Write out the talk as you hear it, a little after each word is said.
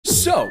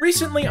So,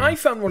 recently I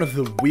found one of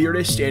the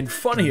weirdest and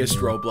funniest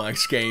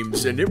Roblox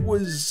games, and it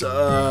was,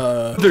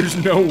 there's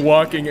no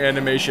walking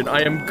animation.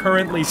 I am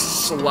currently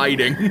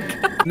sliding.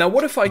 Now,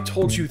 what if I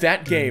told you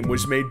that game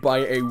was made by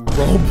a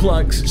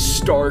Roblox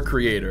star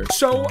creator?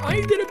 So, I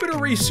did a bit of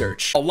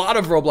research. A lot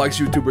of Roblox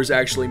YouTubers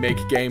actually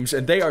make games,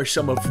 and they are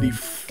some of the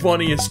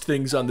funniest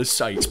things on the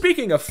site.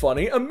 Speaking of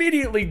funny,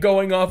 immediately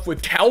going off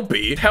with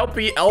Talpy.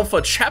 Talpy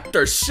Alpha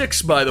Chapter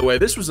 6, by the way.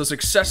 This was a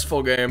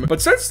successful game.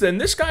 But since then,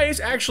 this guy has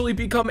actually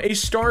become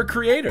a star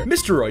creator.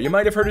 Mr. Roy, you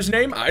might have heard his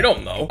name. I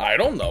don't know. I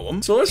don't know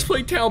him. So let's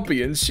play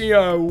Talpy and see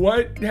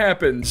what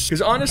happens.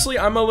 Because honestly,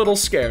 I'm a little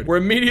scared. We're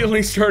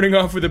immediately starting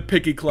off with a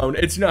picky clone.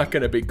 It's not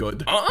gonna be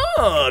good.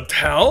 Ah,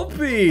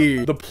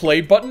 Talpy. The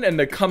play button and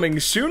the coming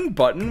soon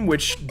button,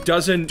 which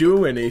doesn't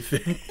do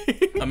anything.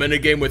 I'm in a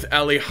game with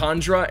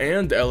Alejandra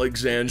and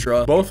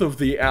Alexandra. Both of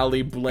the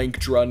Ali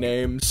Blankdra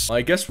names.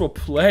 I guess we'll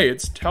play.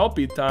 It's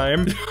Talpy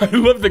time. I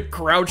love the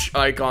crouch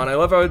icon. I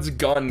love how it's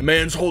gun.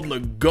 Man's holding a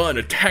gun.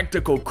 A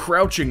tactical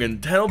crouching in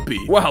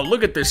Talpy. Wow,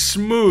 look at this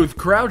smooth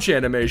crouch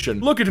animation.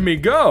 Look at me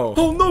go.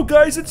 Oh no,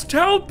 guys, it's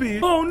Talpy.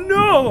 Oh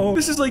no.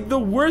 This is like the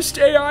worst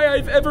AI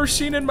I've ever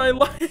seen in my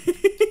life.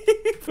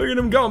 Look at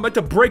him go. I'm about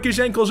to break his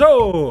ankles.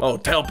 Oh,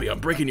 Talpy, I'm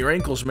breaking your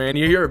ankles, man.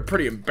 You're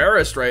pretty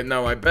embarrassed right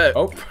now, I bet.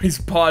 Oh, he's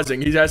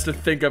pausing. He has to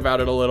think about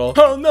it a little.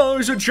 Oh no,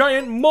 there's a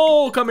giant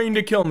mole coming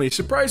to kill me.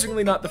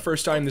 Surprisingly, not the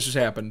first time this has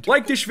happened.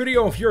 Like this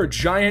video if you're a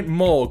giant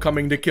mole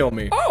coming to kill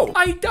me. Oh,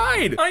 I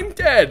died. I'm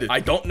dead. I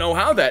don't know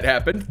how that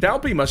happened.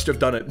 Talpy must have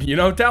done it. You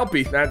know,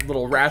 Talpy, that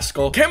little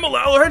rascal. Camel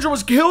Alejandra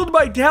was killed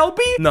by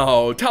Talpy?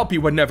 No, Talpy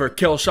would never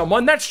kill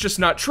someone. That's just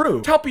not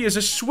true. Talpy is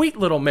a sweet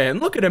little man.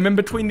 Look at him in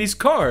between these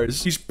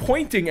cars. He's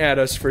pointing at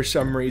us for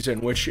some reason,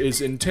 which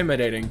is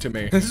intimidating to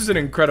me. This is an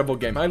incredible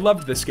game. I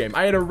loved this game.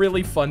 I had a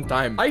really fun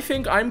time. I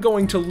think I'm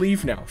going to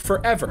leave now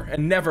forever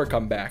and never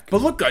come back.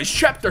 But look, guys,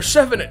 chapter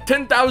 7 at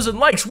 10,000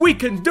 likes. We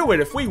can do it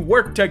if we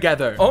work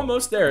together.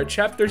 Almost there at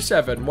chapter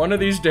 7, one of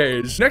these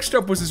days. Next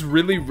up was this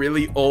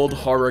really old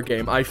horror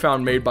game I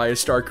found made by a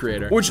star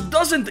creator, which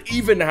doesn't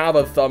even have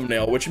a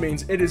thumbnail, which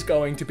means it is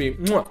going to be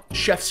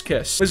chef's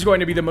kiss. This is going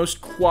to be the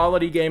most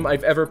quality game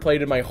I've ever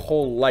played in my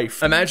whole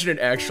life. Imagine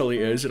it actually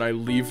is, and I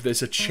leave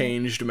this a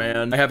changed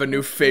man. I have a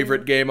new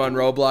favorite game on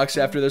Roblox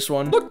after this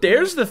one. Look,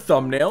 there's the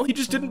thumbnail. He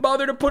just didn't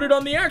bother to put it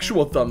on the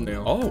actual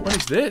thumbnail. Oh, what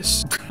is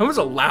this? That was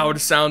a loud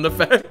sound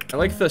effect. I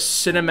like the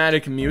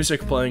cinematic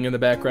music playing in the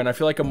background. I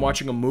feel like I'm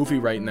watching a movie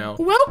right now.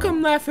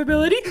 Welcome,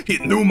 Laughability. He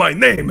knew my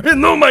name. He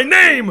knew my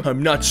name.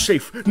 I'm not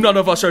safe. None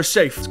of us are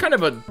safe. It's kind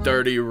of a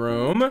dirty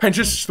room. I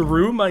just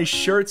threw my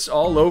shirts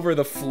all over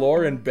the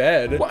floor in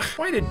bed.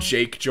 Why did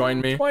Jake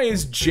join me? Why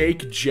is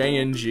Jake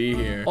J&G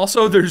here?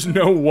 Also, there's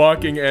no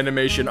walking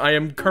animation. I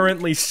am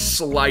currently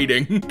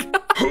sliding.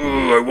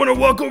 I want to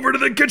walk over to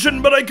the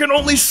kitchen, but I can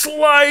only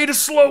slide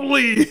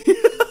slowly.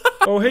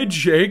 Oh, hey,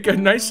 Jake.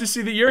 Nice to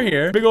see that you're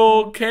here. Big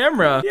old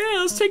camera. Yeah,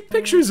 let's take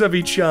pictures of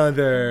each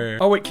other.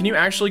 Oh, wait, can you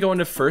actually go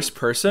into first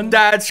person?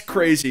 That's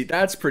crazy.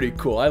 That's pretty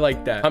cool. I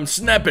like that. I'm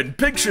snapping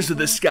pictures of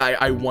this guy.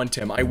 I want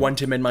him. I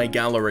want him in my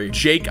gallery.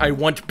 Jake, I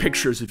want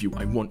pictures of you.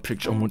 I want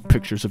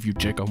pictures of you,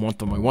 Jake. I want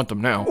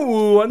them now.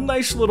 Ooh, a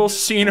nice little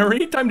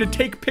scenery. Time to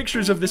take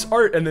pictures of this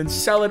art and then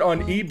sell it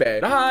on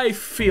eBay. I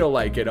feel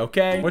like it,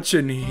 okay? What's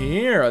in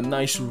here? A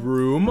nice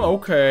room.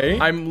 Okay.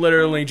 I'm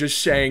literally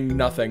just saying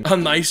nothing. A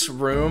nice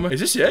room. Is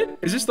this it?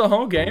 Is this the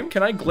whole game?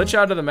 Can I glitch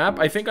out of the map?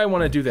 I think I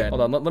want to do that.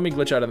 Hold on, let me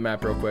glitch out of the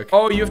map real quick.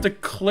 Oh, you have to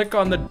click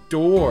on the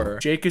door.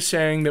 Jake is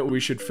saying that we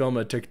should film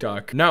a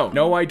TikTok.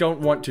 No, I don't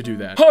want to do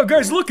that. Oh,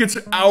 guys, look, it's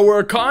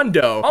our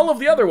condo. All of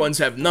the other ones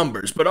have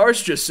numbers, but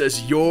ours just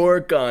says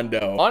your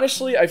condo.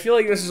 Honestly, I feel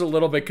like this is a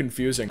little bit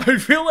confusing. I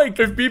feel like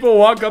if people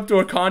walk up to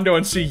a condo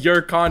and see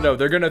your condo,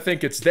 they're gonna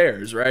think it's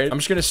theirs, right? I'm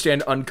just gonna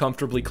stand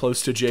uncomfortably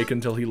close to Jake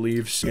until he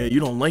leaves. Yeah, you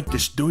don't like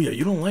this, do ya?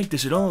 You don't like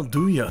this at all,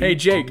 do ya? Hey,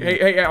 Jake,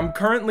 hey, I'm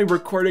currently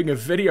recording a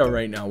video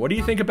right now. What do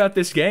you think about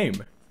this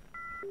game?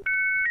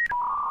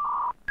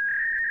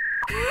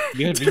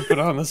 You gotta be put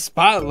on the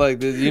spot like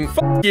this.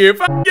 Fuck you,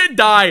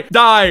 die.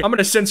 I'm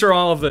gonna censor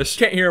all of this.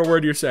 Can't hear a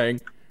word you're saying.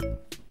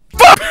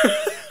 Fuck!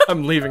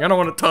 I'm leaving. I don't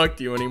want to talk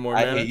to you anymore,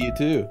 man. I hate you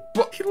too.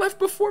 Well, he left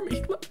before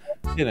me.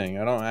 Kidding.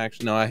 I don't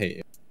actually know. I hate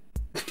you.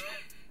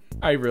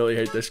 I really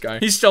hate this guy.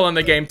 He's still in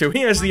the game too.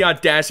 He has the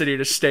audacity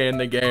to stay in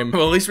the game.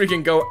 Well, at least we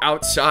can go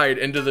outside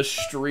into the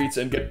streets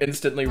and get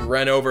instantly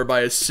run over by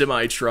a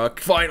semi-truck.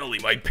 Finally,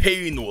 my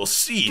pain will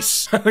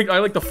cease. I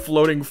like the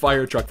floating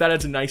fire truck. That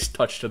adds a nice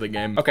touch to the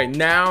game. Okay,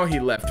 now he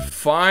left.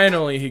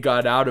 Finally, he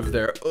got out of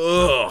there.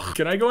 Ugh.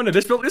 Can I go into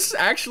this building? This is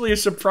actually a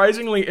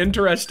surprisingly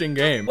interesting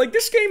game. Like,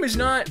 this game is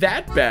not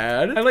that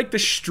bad. I like the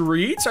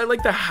streets. I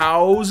like the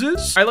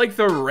houses. I like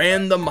the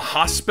random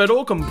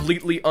hospital,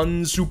 completely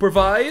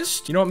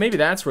unsupervised. You know what? Maybe maybe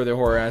that's where the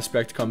horror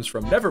aspect comes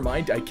from. Never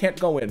mind, I can't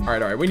go in. All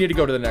right, we need to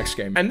go to the next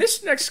game. And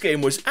this next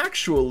game was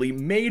actually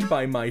made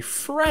by my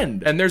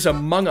friend. And there's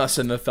Among Us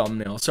in the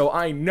thumbnail, so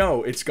I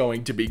know it's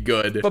going to be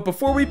good. But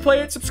before we play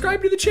it,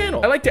 subscribe to the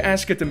channel. I like to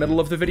ask at the middle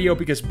of the video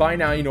because by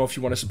now you know if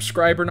you want to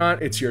subscribe or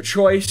not. It's your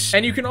choice.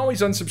 And you can always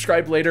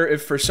unsubscribe later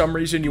if for some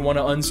reason you want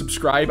to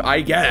unsubscribe,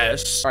 I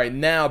guess. All right,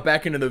 now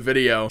back into the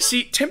video.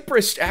 See,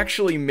 Timprist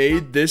actually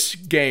made this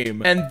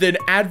game and then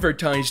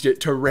advertised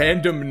it to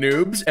random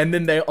noobs, and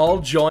then they all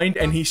joined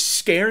and he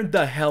scared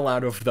the hell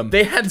out of them.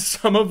 They had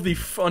some of the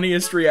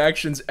funniest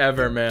reactions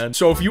ever, man.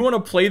 So if you want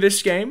to play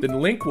this game,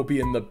 then link will be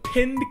in the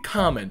pinned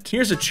comment.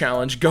 Here's a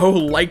challenge. Go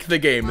like the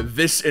game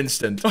this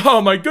instant. Oh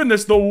my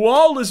goodness, the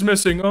wall is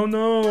missing. Oh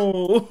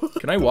no.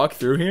 Can I walk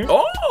through here?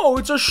 Oh,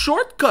 it's a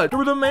shortcut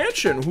through the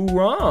mansion.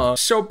 Hoorah.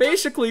 So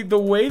basically, the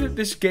way that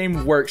this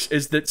game works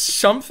is that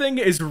something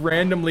is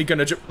randomly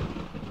gonna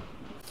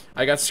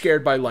I got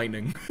scared by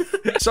lightning.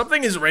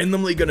 Something is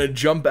randomly gonna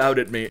jump out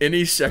at me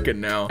any second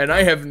now, and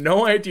I have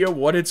no idea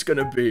what it's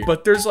gonna be.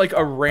 But there's like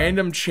a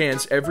random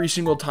chance every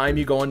single time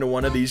you go into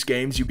one of these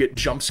games, you get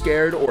jump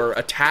scared or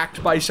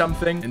attacked by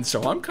something. And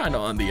so I'm kind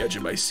of on the edge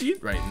of my seat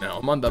right now.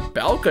 I'm on the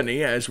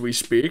balcony as we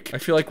speak. I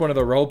feel like one of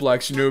the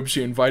Roblox noobs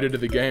he invited to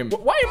the game.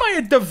 Why am I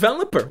a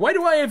developer? Why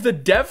do I have the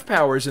dev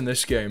powers in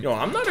this game? Yo,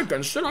 I'm not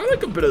against it. I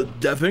like a bit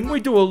of deving. We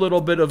do a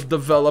little bit of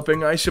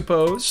developing, I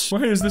suppose.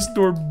 Why is this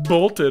door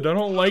bolted? I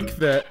don't like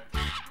that.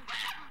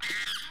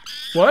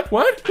 What?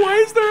 Why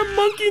is there a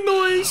monkey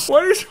noise?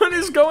 What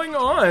is going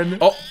on?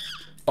 Oh.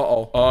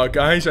 Uh-oh.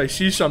 Guys, I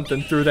see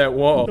something through that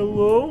wall.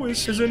 Hello?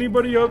 Is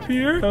anybody up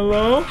here?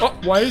 Hello? Oh,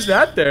 why is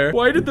that there?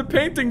 Why did the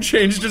painting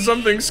change to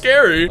something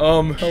scary?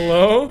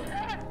 Hello?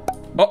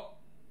 Oh.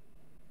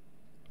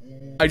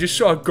 I just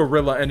saw a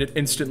gorilla and it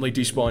instantly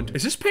despawned.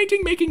 Is this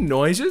painting making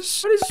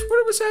noises?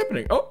 What was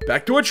happening? Oh,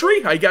 back to a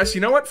tree, I guess.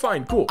 You know what?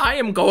 Fine, cool. I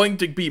am going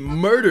to be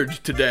murdered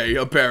today,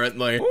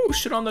 apparently. Oh,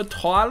 shit on the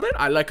toilet.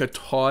 I like a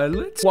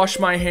toilet. Wash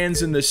my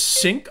hands in the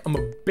sink. I'm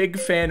a big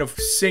fan of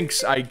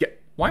sinks, I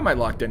get. Why am I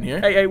locked in here?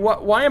 Hey,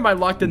 why am I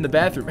locked in the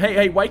bathroom?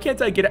 Hey, why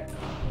can't I get out?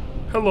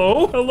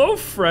 Hello? Hello,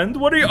 friend?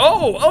 What are you?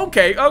 Oh,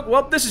 okay. Oh,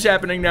 well, this is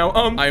happening now.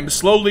 I am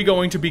slowly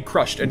going to be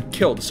crushed and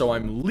killed, so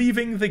I'm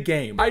leaving the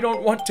game. I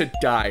don't want to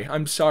die.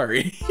 I'm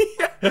sorry.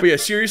 But yeah,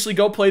 seriously,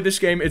 go play this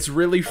game. It's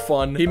really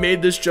fun. He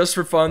made this just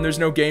for fun. There's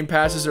no game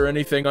passes or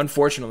anything.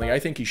 Unfortunately, I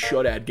think he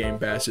should add game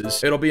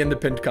passes. It'll be in the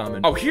pinned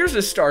comment. Oh, here's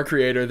a star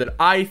creator that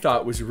I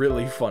thought was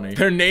really funny.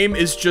 Their name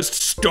is just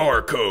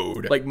Star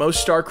Code. Like most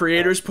star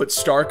creators put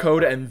star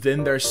code and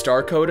then their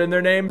star code in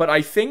their name, but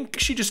I think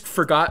she just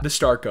forgot the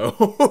star code.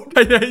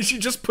 She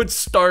just put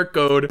star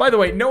code. By the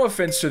way, no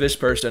offense to this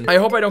person. I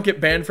hope I don't get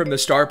banned from the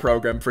star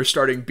program for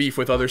starting beef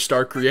with other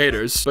star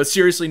creators. But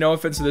seriously, no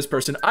offense to this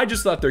person. I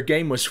just thought their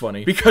game was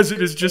funny because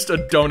it is just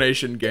a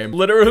donation game.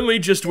 Literally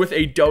just with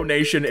a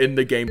donation in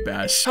the game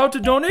pass. How to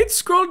donate?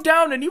 Scroll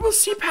down and you will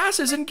see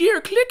passes and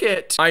gear. Click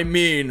it. I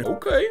mean,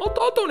 okay.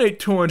 I'll donate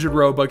 200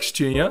 Robux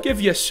to you.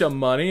 Give you some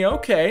money.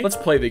 Okay. Let's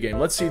play the game.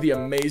 Let's see the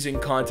amazing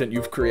content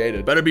you've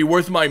created. Better be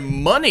worth my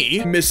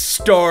money, Miss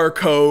Star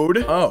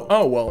Code.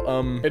 Oh,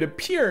 well, it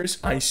appears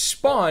I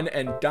spawn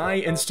and die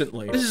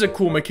instantly. This is a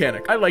cool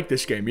mechanic. I like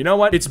this game. You know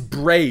what? It's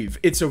brave.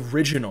 It's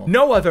original.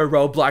 No other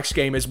Roblox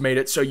game has made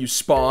it so you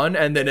spawn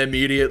and then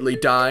immediately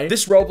die.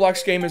 This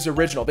Roblox game is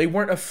original. They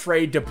weren't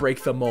afraid to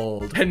break the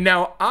mold. And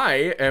now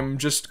I am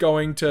just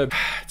going to...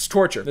 It's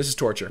torture. This is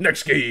torture.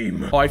 Next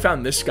game. Oh, I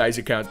found this guy's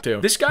account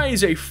too. This guy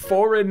is a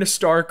foreign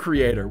star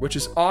creator, which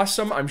is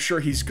awesome. I'm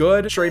sure he's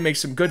good. I'm sure he makes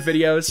some good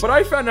videos. But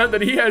I found out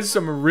that he has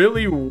some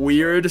really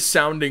weird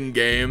sounding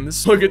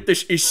games. Look at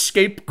this.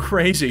 Escape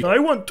crazy. I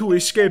want to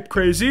escape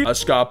crazy.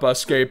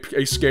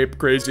 Escape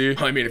crazy.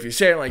 I mean, if you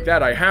say it like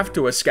that, I have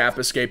to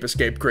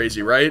escape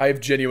crazy, right? I have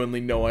genuinely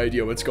no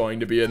idea what's going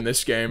to be in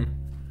this game.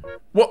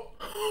 What?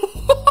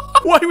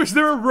 Why was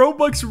there a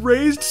Roblox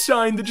raised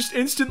sign that just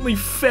instantly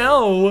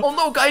fell? Oh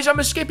no, guys, I'm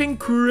escaping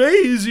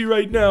crazy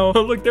right now.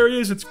 Oh, look, there he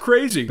is. It's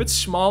crazy. A bit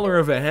smaller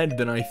of a head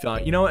than I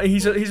thought. You know,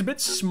 he's a bit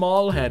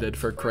small-headed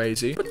for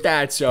crazy, but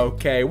that's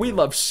okay. We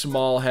love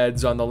small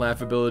heads on the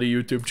Laughability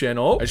YouTube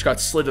channel. I just got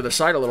slid to the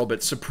side a little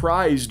bit.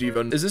 Surprised,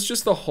 even. Is this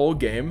just the whole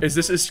game? Is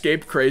this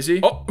escape crazy?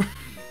 Oh.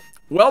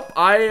 Welp,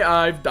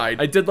 I've died.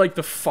 I did like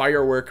the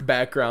firework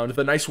background,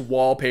 the nice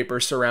wallpaper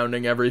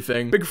surrounding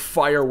everything. Big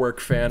firework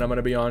fan, I'm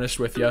gonna be honest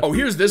with you. Oh,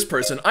 here's this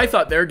person. I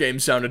thought their game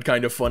sounded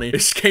kind of funny.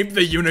 Escape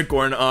the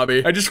unicorn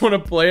obby. I just want to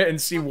play it and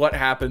see what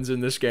happens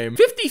in this game.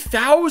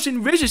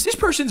 50,000 visits. This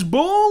person's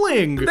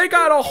bowling. They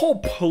got a whole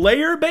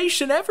player base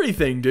and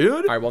everything, dude.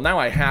 All right, well, now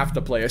I have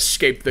to play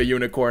Escape the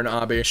Unicorn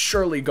obby.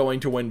 Surely going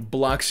to win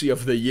Bloxy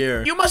of the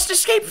Year. You must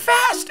escape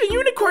fast. A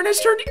unicorn has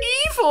turned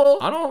evil.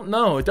 I don't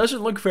know. It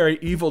doesn't look very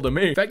evil to me.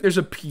 me. In fact, there's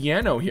a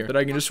piano here that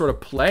I can just sort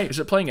of play. Is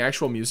it playing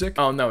actual music?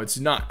 Oh, no, it's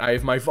not. I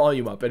have my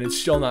volume up and it's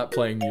still not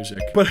playing music.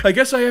 But I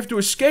guess I have to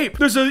escape.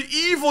 There's an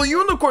evil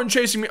unicorn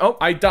chasing me. Oh,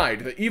 I died.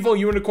 The evil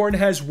unicorn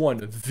has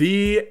won.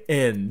 The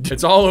end.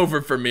 It's all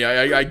over for me.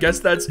 I guess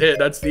that's it.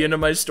 That's the end of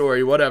my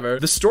story. Whatever.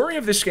 The story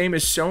of this game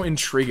is so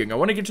intriguing. I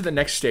want to get to the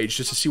next stage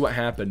just to see what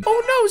happened.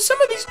 Oh, no,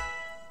 some of these...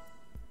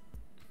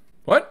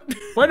 What?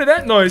 Why did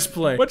that noise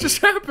play? What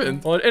just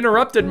happened? Well, it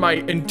interrupted my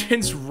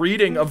intense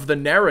reading of the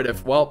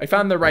narrative. Well, I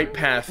found the right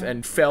path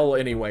and fell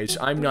anyways.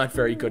 I'm not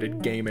very good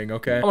at gaming,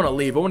 okay? I want to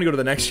leave. I want to go to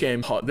the next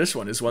game. Oh, this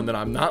one is one that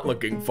I'm not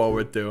looking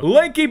forward to.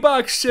 Lanky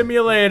Box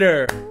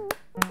Simulator.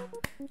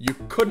 You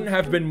couldn't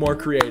have been more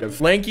creative.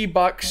 Lanky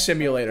Box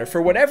Simulator.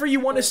 For whatever you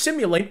want to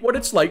simulate what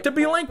it's like to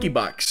be Lanky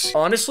Box.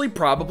 Honestly,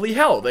 probably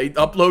hell. They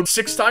upload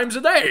 6 times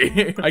a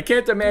day. I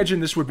can't imagine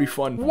this would be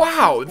fun.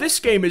 Wow, this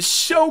game is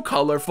so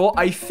colorful.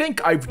 I think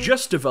I've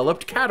just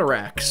developed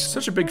cataracts.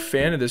 Such a big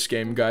fan of this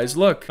game, guys.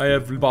 Look, I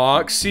have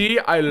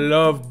Boxy. I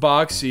love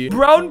Boxy.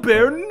 Brown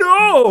Bear,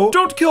 no!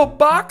 Don't kill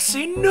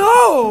Boxy,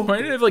 no! Why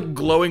do they have like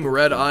glowing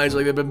red eyes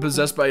like they've been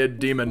possessed by a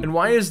demon? And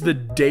why is the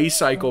day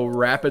cycle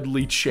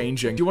rapidly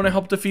changing? Do you want to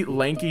help defeat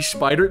Lanky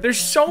Spider? There's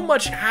so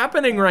much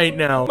happening right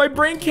now. My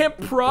brain can't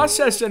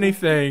process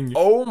anything.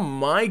 Oh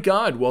my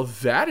god. Well,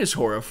 that is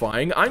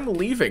horrifying. I'm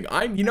leaving.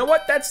 You know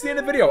what? That's the end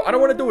of the video. I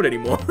don't want to do it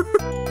anymore.